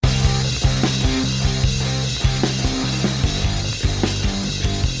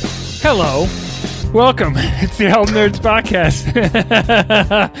Hello. Welcome. It's the Album Nerds Podcast.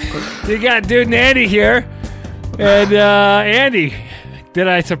 You got Dude and Andy here. And Andy, did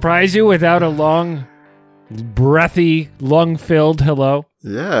I surprise you without a long, breathy, lung-filled hello?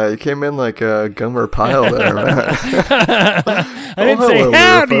 Yeah, you came in like a Gomer Pyle there, man. I didn't say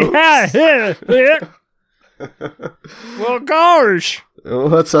howdy. Well, gosh.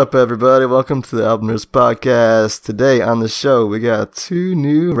 What's up, everybody? Welcome to the Album Nerds Podcast. Today on the show, we got 2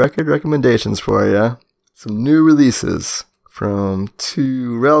 new record recommendations for you. Some new releases from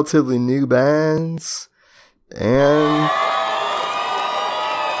 2 relatively new bands. And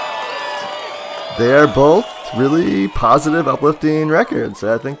they are both really positive, uplifting records.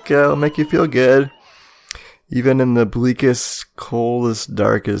 I think will make you feel good, even in the bleakest, coldest,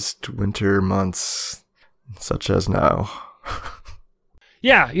 darkest winter months, such as now.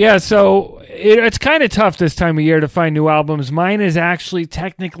 Yeah. So it's kind of tough this time of year to find new albums. Mine is actually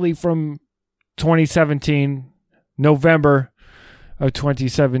technically from 2017, November of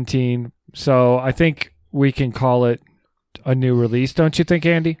 2017. So I think we can call it a new release. Don't you think,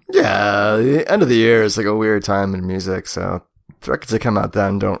 Andy? Yeah, the end of the year is like a weird time in music. So the records that come out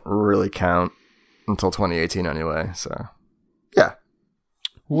then don't really count until 2018 anyway. So yeah.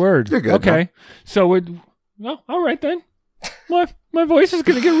 Word. You're good. Okay. Man. So all right then. My voice is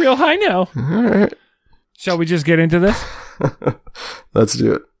going to get real high now. All right. Shall we just get into this? Let's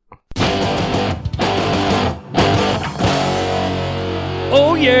do it.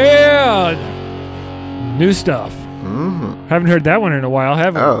 Oh, yeah. New stuff. Mm-hmm. Haven't heard that one in a while,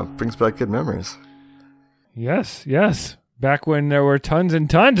 have we? Oh, brings back good memories. Yes. Back when there were tons and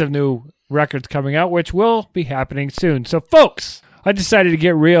tons of new records coming out, which will be happening soon. So, folks, I decided to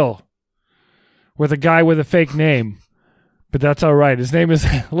get real with a guy with a fake name. But that's all right. His name is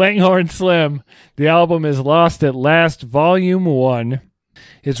Langhorne Slim. The album is Lost at Last, Volume 1.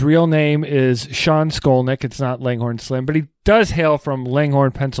 His real name is Sean Skolnick. It's not Langhorne Slim, but he does hail from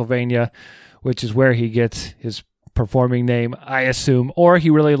Langhorne, Pennsylvania, which is where he gets his performing name, I assume. Or he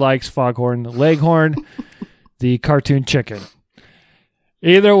really likes Foghorn Leghorn, the cartoon chicken.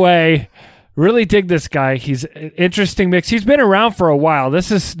 Either way, really dig this guy. He's an interesting mix. He's been around for a while.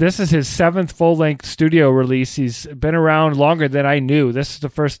 This is his 7th full-length studio release. He's been around longer than I knew. This is the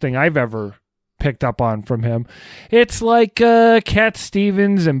first thing I've ever picked up on from him. It's like Cat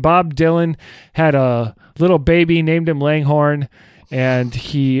Stevens and Bob Dylan had a little baby, named him Langhorne, and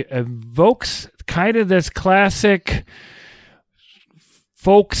he evokes kind of this classic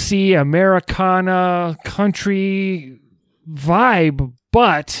folksy Americana country vibe,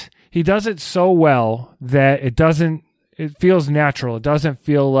 but he does it so well that it feels natural. It doesn't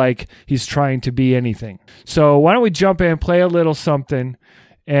feel like he's trying to be anything. So why don't we jump in, play a little something,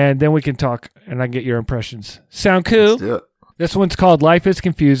 and then we can talk and I can get your impressions. Sound cool? Let's do it. This one's called Life is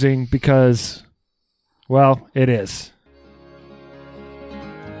Confusing because, well, it is.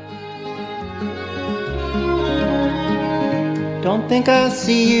 Don't think I'll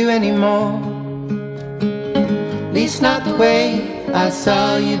see you anymore, at least not the way I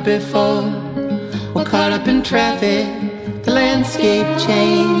saw you before. We're caught up in traffic, the landscape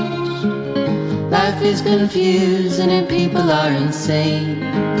changed. Life is confusing and people are insane.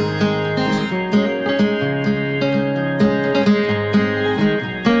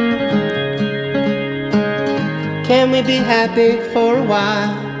 Can we be happy for a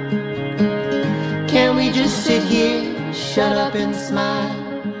while? Can we just sit here, shut up and smile?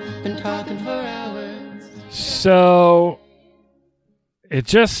 Been talking for hours. So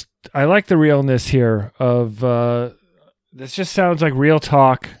I like the realness here of this just sounds like real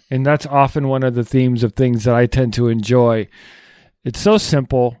talk, and that's often one of the themes of things that I tend to enjoy. It's so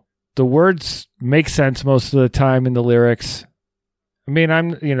simple. The words make sense most of the time in the lyrics. I mean,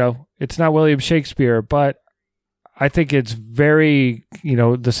 it's not William Shakespeare, but I think it's very,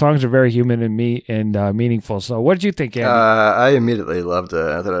 the songs are very human and meaningful. So what did you think, Andy? I immediately loved it.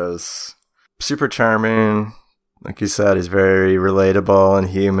 I thought it was super charming. Like you said, he's very relatable and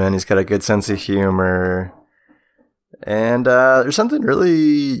human. He's got a good sense of humor. And there's something really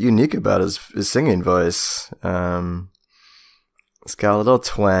unique about his singing voice. It's got a little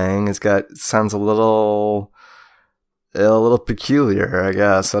twang. It sounds a little peculiar, I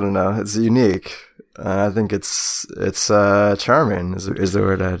guess. I don't know. It's unique. I think it's charming is the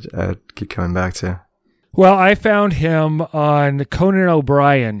word I'd keep coming back to. Well, I found him on Conan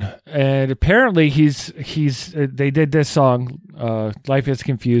O'Brien, and apparently they did this song, Life is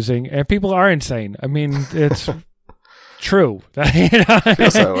Confusing, and people are insane. I mean, it's true, Feels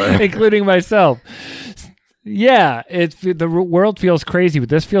that way. including myself. Yeah, the world feels crazy, but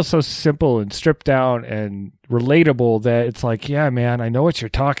this feels so simple and stripped down and relatable that it's like, yeah, man, I know what you're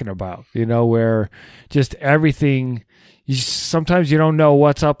talking about. Where just everything, sometimes you don't know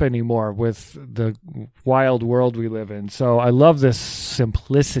what's up anymore with the wild world we live in. So I love this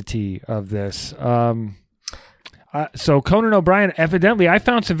simplicity of this. So Conan O'Brien, evidently, I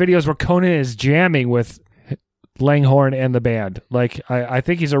found some videos where Conan is jamming with Langhorne and the band. Like, I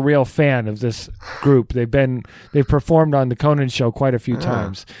think he's a real fan of this group. They've performed on the Conan show quite a few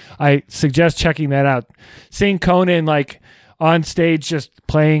times. I suggest checking that out. Seeing Conan like on stage just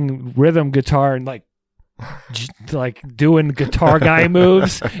playing rhythm guitar and like doing guitar guy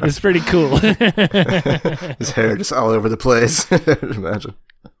moves is pretty cool. His hair just all over the place. Imagine.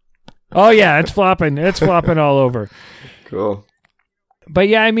 Oh yeah, it's flopping all over. Cool. But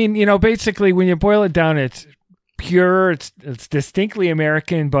yeah, I mean, basically when you boil it down, it's pure, it's distinctly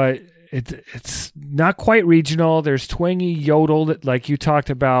American, but it's not quite regional. There's twangy yodel that, like you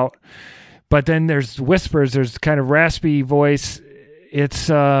talked about, but then there's whispers, there's kind of raspy voice. It's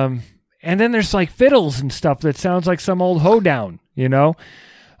and then there's like fiddles and stuff that sounds like some old hoedown,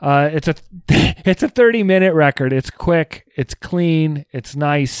 It's a 30-minute record. It's quick, it's clean, it's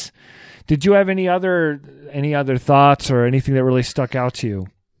nice. Did you have any other thoughts or anything that really stuck out to you?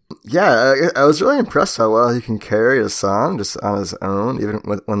 Yeah, I was really impressed how well he can carry a song just on his own, even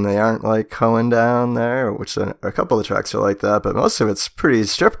when they aren't like hoeing down there, which a couple of the tracks are like that, but most of it's pretty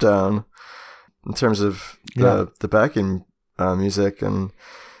stripped down in terms of the backing music, and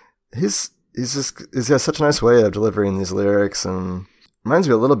he's got such a nice way of delivering these lyrics, and reminds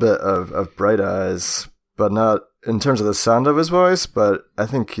me a little bit of Bright Eyes, but not in terms of the sound of his voice, but I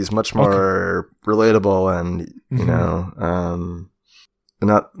think he's much more relatable and,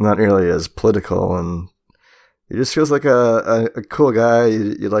 not nearly as political, and he just feels like a cool guy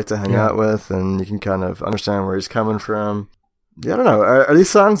you'd like to hang out with, and you can kind of understand where he's coming from. Yeah, I don't know. Are these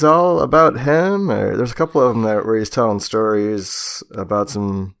songs all about him? Or there's a couple of them where he's telling stories about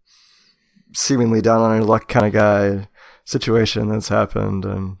some seemingly down on your luck kind of guy situation that's happened.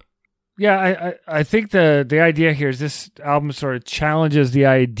 And yeah, I think the idea here is this album sort of challenges the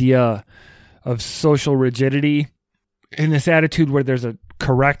idea of social rigidity in this attitude where there's a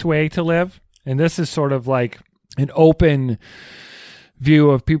correct way to live. And this is sort of like an open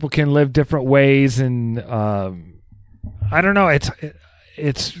view of people can live different ways. And I don't know.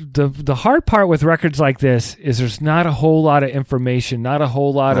 It's the hard part with records like this is there's not a whole lot of information, not a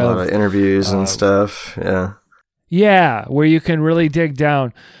whole lot of interviews and stuff. Yeah, where you can really dig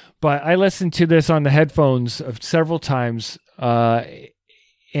down. But I listened to this on the headphones several times,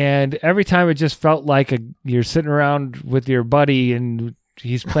 and every time it just felt like you're sitting around with your buddy and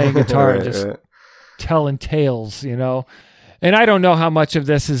he's playing guitar and just telling tales, And I don't know how much of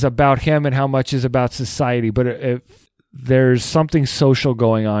this is about him and how much is about society, but there's something social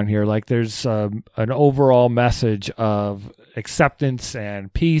going on here. Like there's an overall message of acceptance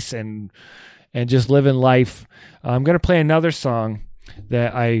and peace and just living life. I'm going to play another song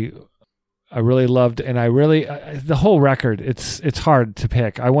that I really loved, and the whole record, it's hard to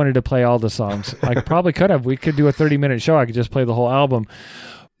pick. I wanted to play all the songs. I probably could have. We could do a 30-minute show. I could just play the whole album.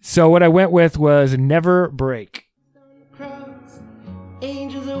 So what I went with was Never Break.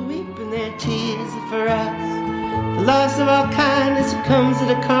 Angels are weeping their tears for us. The loss of our kindness comes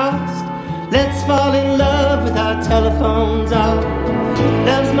at a cost. Let's fall in love with our telephones off.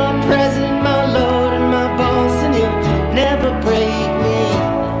 Love's my president, my lord, and my boss, and he'll never break me.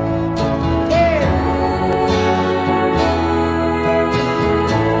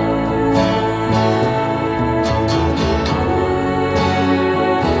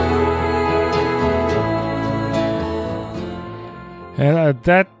 And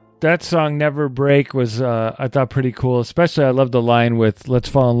that song Never Break was I thought pretty cool. Especially I love the line with "Let's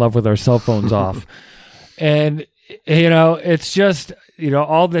fall in love with our cell phones off." And it's just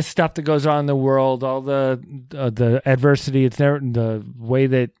all this stuff that goes on in the world, all the adversity. It's never the way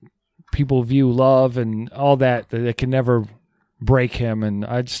that people view love and all that it can never break him. And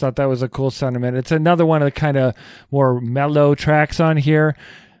I just thought that was a cool sentiment. It's another one of the kind of more mellow tracks on here.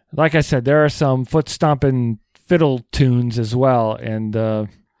 Like I said, there are some foot stomping fiddle tunes as well, and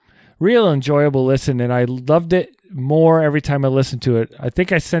real enjoyable listen, and I loved it more every time I listened to it. I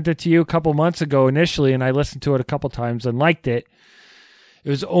think I sent it to you a couple months ago initially, and I listened to it a couple times and liked it. It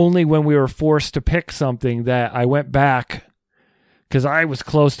was only when we were forced to pick something that I went back, because I was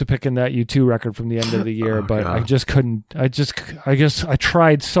close to picking that U2 record from the end of the year, but God. I just couldn't. I guess I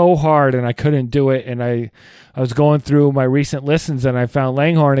tried so hard and I couldn't do it, and I was going through my recent listens and I found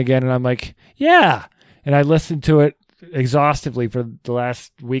Langhorne again, and I'm like, yeah. And I listened to it exhaustively for the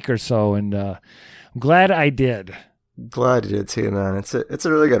last week or so, and I'm glad I did. Glad you did too, man. It's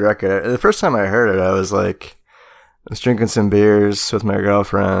a really good record. The first time I heard it, I was drinking some beers with my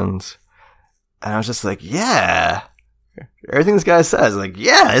girlfriend, and I was just like, yeah, everything this guy says, like,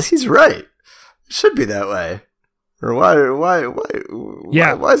 yeah, he's right. It should be that way. Or why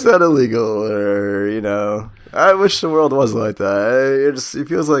is that illegal? Or, I wish the world was like that. It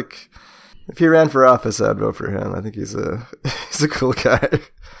feels like if he ran for office, I'd vote for him. I think he's a cool guy.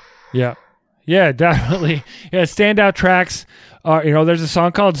 Yeah. Yeah, definitely. Yeah, standout tracks are, there's a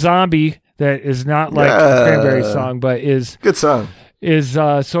song called Zombie that is not like a Cranberry song, but is good song.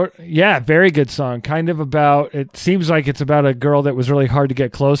 Very good song. Kind of about, it seems like it's about a girl that was really hard to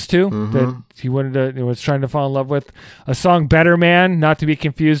get close to, that he was trying to fall in love with. A song, Better Man, not to be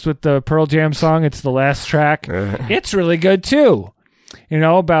confused with the Pearl Jam song. It's the last track. It's really good too.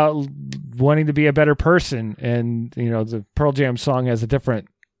 About wanting to be a better person. And, the Pearl Jam song has a different,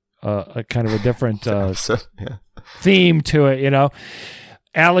 theme to it,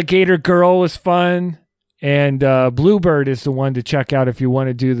 Alligator Girl was fun. And Bluebird is the one to check out if you want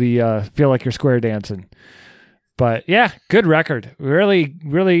to do the Feel Like You're Square Dancing. But yeah, good record. Really,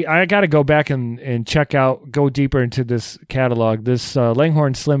 really, I got to go back and go deeper into this catalog. This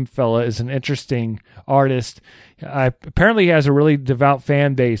Langhorne Slim fella is an interesting artist. Apparently he has a really devout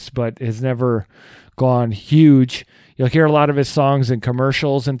fan base, but has never gone huge. You'll hear a lot of his songs in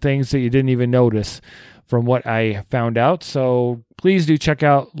commercials and things that you didn't even notice from what I found out. So please do check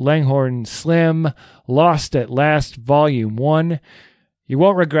out Langhorne Slim, Lost at Last, Volume 1. You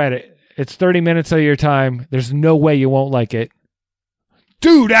won't regret it. It's 30 minutes of your time. There's no way you won't like it.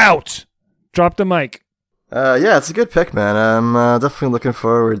 Dude, out! Drop the mic. Yeah, it's a good pick, man. I'm definitely looking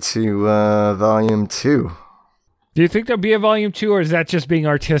forward to Volume 2. Do you think there'll be a Volume 2, or is that just being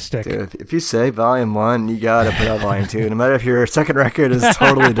artistic? Dude, if you say Volume 1, you gotta put out Volume 2. No matter if your second record is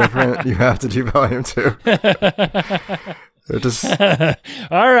totally different, you have to do Volume 2.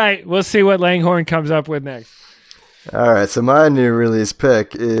 All right, we'll see what Langhorne comes up with next. All right, so my new release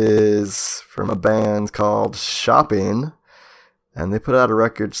pick is from a band called Shopping, and they put out a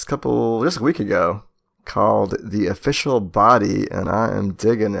record just a week ago called The Official Body, and I am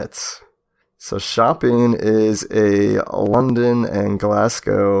digging it. So Shopping is a London and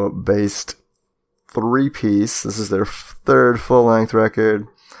Glasgow-based three-piece. This is their third full-length record.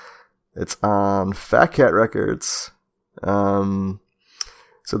 It's on Fat Cat Records. So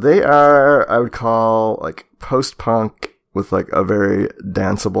they are, I would call, like, post-punk with, like, a very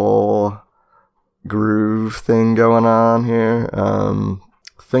danceable groove thing going on here.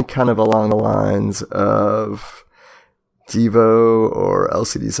 Think kind of along the lines of Devo or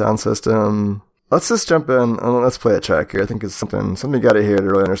LCD Soundsystem. Let's just jump in and let's play a track here. I think it's something you got to hear to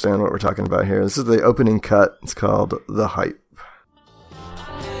really understand what we're talking about here. This is the opening cut. It's called The Hype.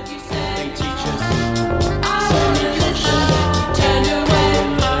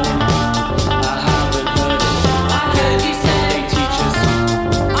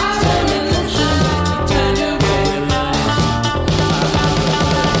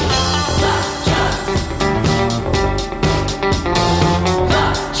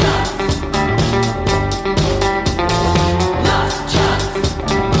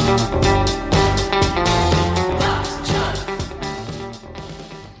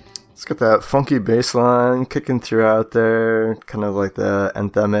 Got that funky bass line kicking throughout there, kind of like the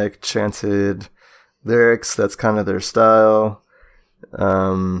anthemic chanted lyrics. That's kind of their style.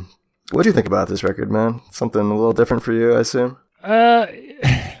 What do you think about this record, man? Something a little different for you, I assume?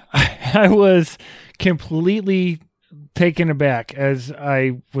 I was completely taken aback, as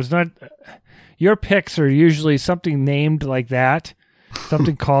I was not... Your picks are usually something named like that,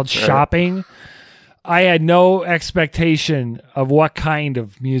 something called Shopping. I had no expectation of what kind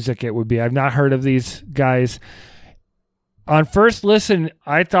of music it would be. I've not heard of these guys. On first listen,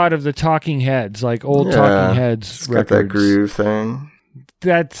 I thought of the Talking Heads, like old Talking Heads records. Got that groove thing.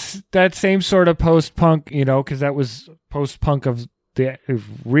 That's that same sort of post-punk, because that was post-punk of the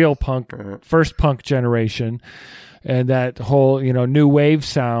real punk, first punk generation, and that whole, new wave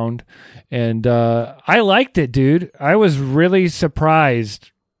sound. And I liked it, dude. I was really surprised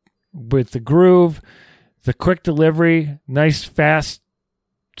with the groove, the quick delivery, nice fast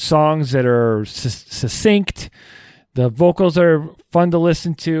songs that are succinct. The vocals are fun to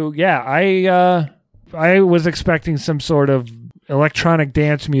listen to. Yeah, I was expecting some sort of electronic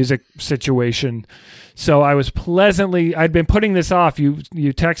dance music situation. So I was I'd been putting this off. You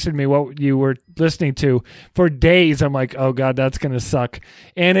texted me what you were listening to for days. I'm like, oh God, that's going to suck.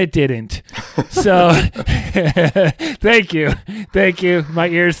 And it didn't. So thank you. My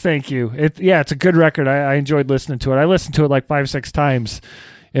ears, thank you. It's a good record. I enjoyed listening to it. I listened to it like 5-6 times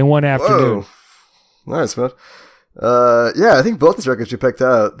in one afternoon. Nice, man. Yeah, I think both these records you picked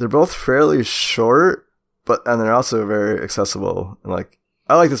out, they're both fairly short, and they're also very accessible. Like,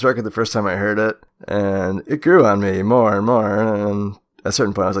 I liked this record the first time I heard it, and it grew on me more and more, and at a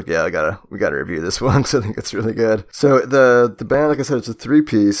certain point I was like, yeah, we gotta review this one, because I think it's really good. So the band, like I said, it's a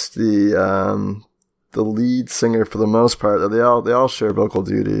 3-piece. The lead singer, for the most part, they all share vocal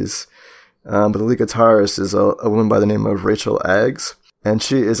duties, but the lead guitarist is a woman by the name of Rachel Aggs, and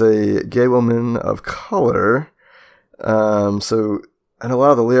she is a gay woman of color. And a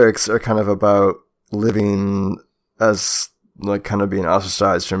lot of the lyrics are kind of about living as, like, kind of being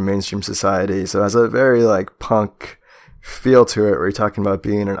ostracized from mainstream society. So it has a very, like, punk feel to it, where you're talking about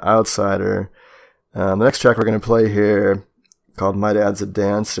being an outsider. The next track we're going to play here, called My Dad's a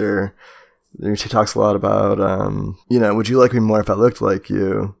Dancer, she talks a lot about, would you like me more if I looked like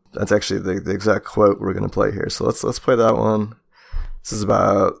you? That's actually the exact quote we're going to play here. So let's play that one. This is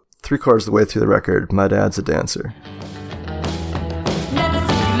about 3/4 of the way through the record, My Dad's a Dancer. Never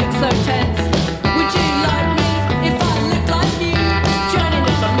seen you look so tense. Would you like me if I looked like you? Joining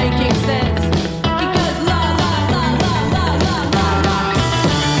if I'm making sense. It goes la la la la la la la la.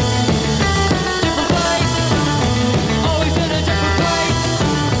 Different place, always in a different place.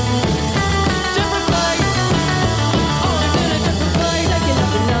 Different place, always in a different place. Taking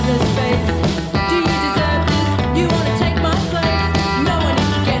up another space. Do you deserve this? You wanna take my place? No one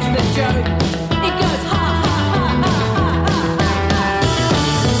even gets the joke. It goes ha ha ha ha ha ha ha.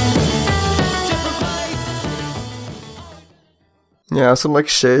 Different place. Yeah, some like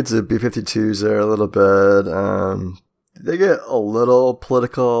shades of B-52s there a little bit. They get a little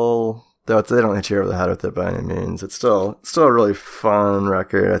political, though they don't hit you over the head with it by any means. It's still a really fun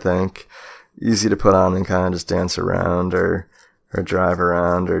record, I think. Easy to put on and kind of just dance around or drive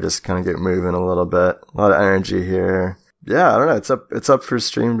around or just kind of get moving a little bit. A lot of energy here. Yeah, I don't know. It's up for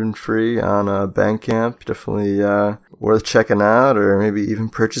streamed and free on Bandcamp. Definitely worth checking out, or maybe even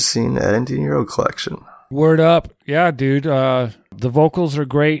purchasing at Indian Road Collection. Word up. Yeah, dude. The vocals are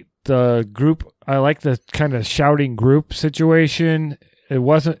great. The group, I like the kind of shouting group situation. It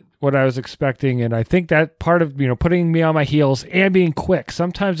wasn't what I was expecting, and I think that part of, putting me on my heels and being quick.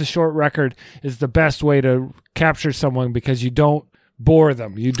 Sometimes a short record is the best way to capture someone, because you don't bore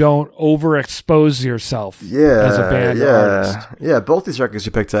them. You don't overexpose yourself as a band artist. Yeah, both these records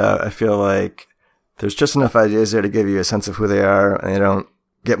you picked out, I feel like there's just enough ideas there to give you a sense of who they are, and they don't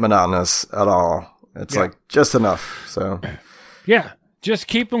get monotonous at all. It's like just enough. So yeah, just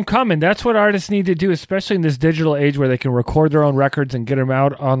keep them coming. That's what artists need to do, especially in this digital age where they can record their own records and get them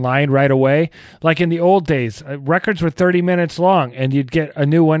out online right away. Like in the old days, records were 30 minutes long, and you'd get a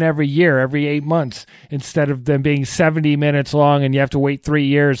new one every year, every 8 months, instead of them being 70 minutes long and you have to wait 3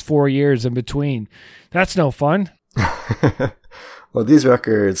 years, 4 years in between. That's no fun. Well, these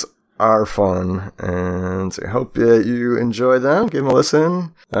records are fun, and I hope you enjoy them. Give them a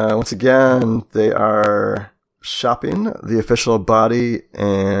listen. Once again, they are Shopping, the official body,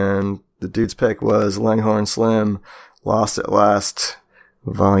 and the dude's pick was Langhorne Slim, Lost at Last,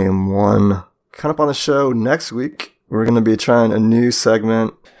 Volume 1. Coming up on the show next week, we're going to be trying a new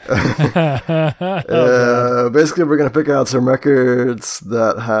segment. Basically, we're going to pick out some records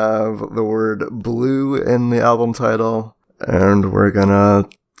that have the word blue in the album title, and we're going to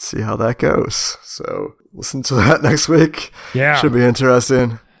see how that goes. So listen to that next week. Yeah. Should be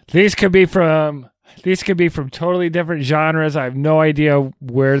interesting. These could be from totally different genres. I have no idea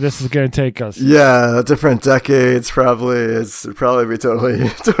where this is going to take us. Yeah, different decades probably. It's probably be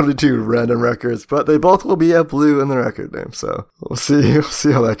totally two random records, but they both will be a blue in the record name. So we'll see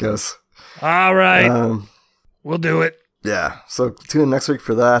how that goes. All right. We'll do it. Yeah. So tune in next week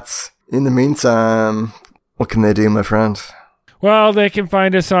for that. In the meantime, what can they do, my friend? Well, they can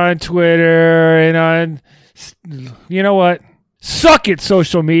find us on Twitter and on, you know what? Suck it,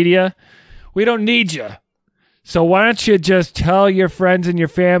 social media. We don't need you. So why don't you just tell your friends and your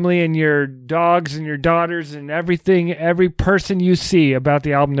family and your dogs and your daughters and everything, every person you see about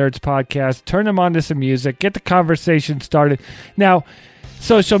the Album Nerds podcast, turn them on to some music, get the conversation started. Now,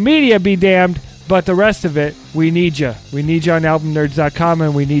 social media be damned, but the rest of it, we need you. We need you on albumnerds.com,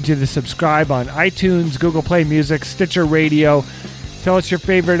 and we need you to subscribe on iTunes, Google Play Music, Stitcher Radio. Tell us your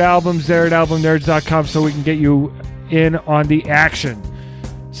favorite albums there at albumnerds.com so we can get you in on the action.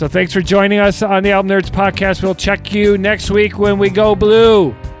 So thanks for joining us on the Album Nerds podcast. We'll check you next week when we go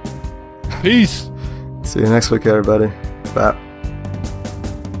blue. Peace. See you next week, everybody. Bye.